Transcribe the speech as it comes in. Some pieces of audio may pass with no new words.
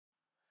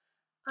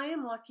I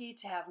am lucky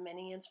to have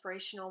many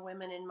inspirational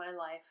women in my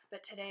life,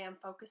 but today I'm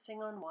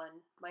focusing on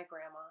one, my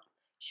grandma.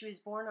 She was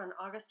born on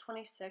August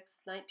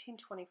 26,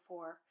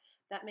 1924.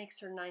 That makes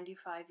her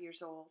 95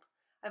 years old.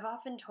 I've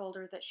often told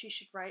her that she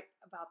should write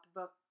about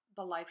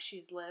the life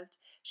she's lived.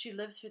 She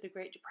lived through the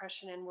Great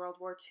Depression and World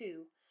War II.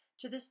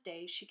 To this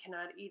day, she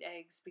cannot eat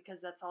eggs because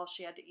that's all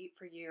she had to eat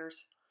for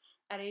years.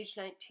 At age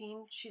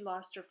 19, she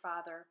lost her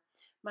father.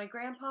 My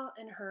grandpa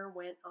and her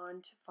went on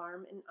to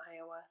farm in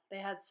Iowa. They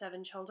had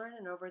 7 children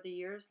and over the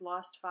years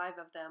lost 5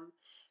 of them.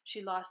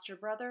 She lost her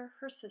brother,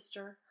 her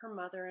sister, her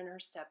mother, and her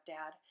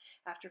stepdad.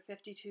 After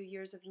 52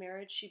 years of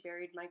marriage, she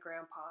buried my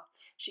grandpa.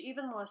 She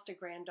even lost a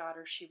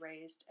granddaughter she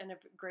raised and a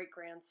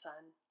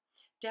great-grandson.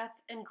 Death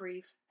and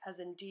grief has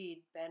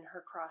indeed been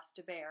her cross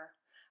to bear.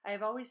 I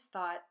have always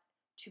thought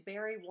to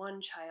bury one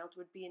child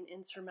would be an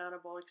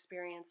insurmountable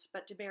experience,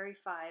 but to bury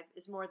 5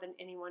 is more than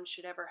anyone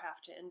should ever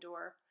have to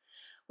endure.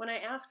 When I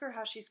ask her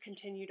how she's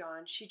continued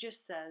on, she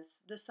just says,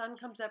 "The sun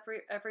comes up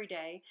every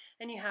day,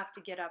 and you have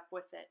to get up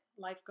with it.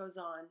 Life goes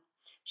on."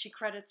 She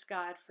credits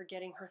God for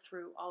getting her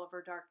through all of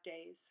her dark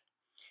days.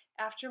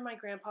 After my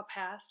grandpa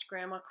passed,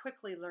 Grandma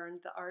quickly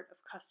learned the art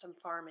of custom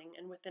farming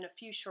and within a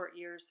few short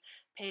years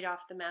paid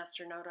off the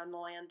master note on the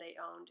land they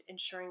owned,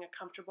 ensuring a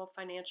comfortable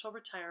financial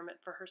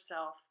retirement for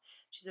herself.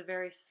 She's a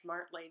very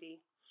smart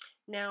lady.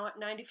 Now, at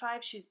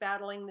 95, she's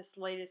battling this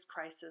latest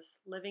crisis,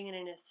 living in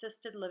an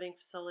assisted living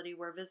facility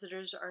where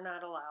visitors are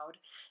not allowed.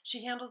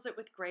 She handles it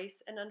with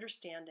grace and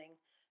understanding,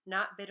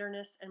 not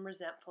bitterness and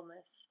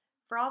resentfulness.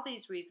 For all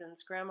these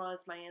reasons, Grandma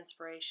is my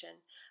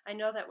inspiration. I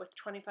know that with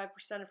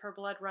 25% of her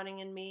blood running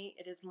in me,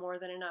 it is more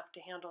than enough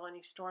to handle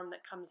any storm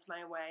that comes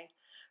my way.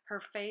 Her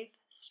faith,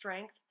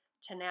 strength,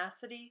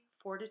 tenacity,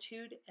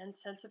 fortitude, and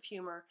sense of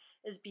humor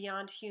is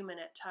beyond human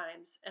at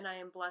times, and I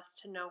am blessed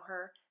to know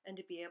her and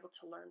to be able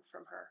to learn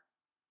from her.